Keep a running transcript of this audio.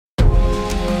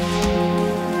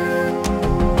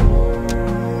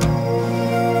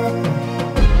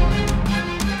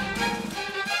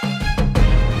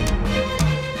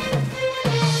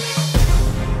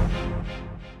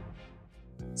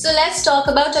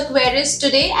talk about Aquarius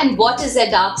today and what is their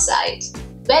dark side.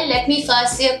 Well, let me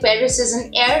first say Aquarius is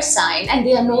an air sign and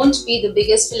they are known to be the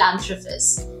biggest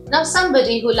philanthropists. Now,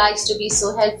 somebody who likes to be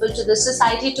so helpful to the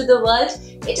society, to the world,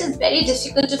 it is very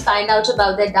difficult to find out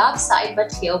about their dark side,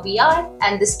 but here we are,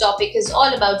 and this topic is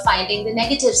all about finding the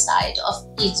negative side of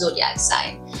each zodiac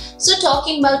sign. So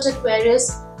talking about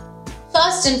Aquarius,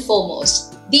 first and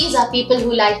foremost, these are people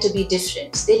who like to be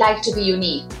different. They like to be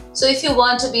unique. So if you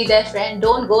want to be their friend,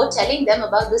 don't go telling them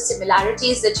about the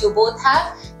similarities that you both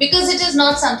have, because it is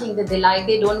not something that they like.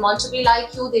 They don't want to be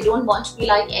like you. They don't want to be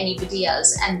like anybody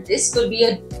else. And this could be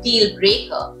a deal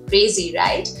breaker. Crazy,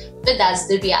 right? But that's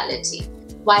the reality.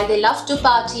 While they love to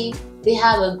party, they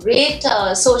have a great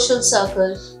social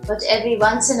circle, but every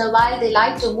once in a while they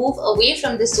like to move away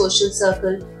from the social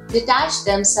circle, detach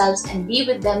themselves and be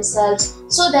with themselves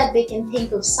so that they can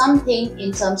think of something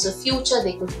in terms of future.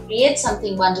 They could create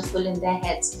something wonderful in their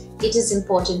heads. It is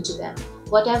important to them.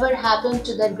 Whatever happened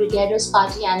to that gregarious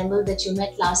party animal that you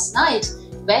met last night,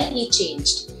 well, he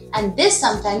changed. And this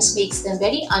sometimes makes them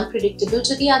very unpredictable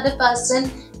to the other person,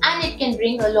 and it can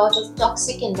bring a lot of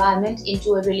toxic environment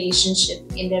into a relationship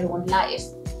in their own life.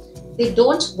 They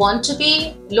don't want to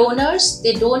be loners.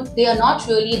 They are not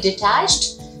really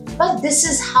detached. But this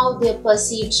is how they are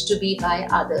perceived to be by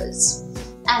others.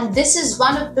 And this is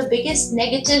one of the biggest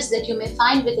negatives that you may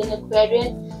find with an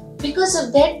Aquarian. Because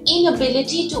of their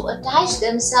inability to attach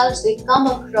themselves, they come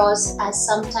across as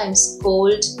sometimes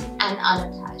cold and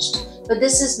unattached. But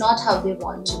this is not how they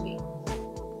want to be.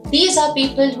 These are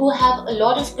people who have a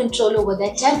lot of control over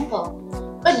their temper.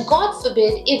 But God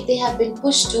forbid if they have been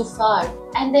pushed too far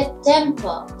and their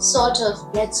temper sort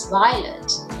of gets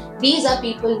violent. These are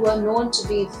people who are known to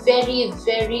be very,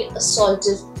 very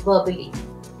assaultive verbally.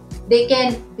 They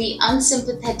can be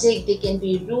unsympathetic, they can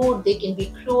be rude, they can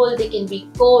be cruel, they can be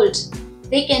cold,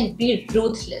 they can be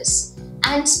ruthless.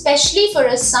 And especially for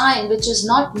a sign which is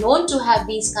not known to have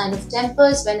these kind of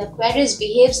tempers, when Aquarius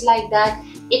behaves like that,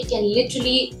 it can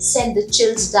literally send the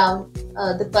chills down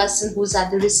the person who's at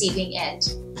the receiving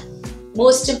end.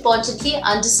 Most importantly,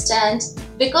 understand,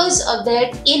 because of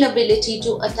their inability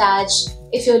to attach,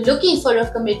 if you're looking for a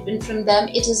commitment from them,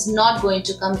 it is not going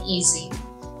to come easy.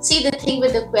 See, the thing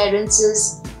with Aquarians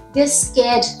is they're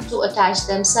scared to attach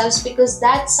themselves because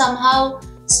that somehow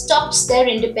stops their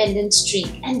independent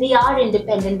streak, and they are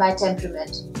independent by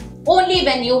temperament. Only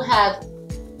when you have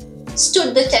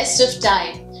stood the test of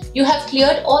time, you have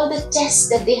cleared all the tests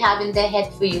that they have in their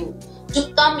head for you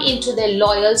to come into their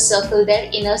loyal circle, their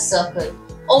inner circle.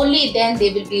 Only then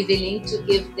they will be willing to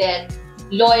give their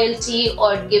loyalty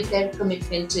or give their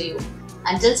commitment to you.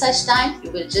 Until such time,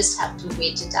 you will just have to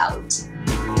wait it out.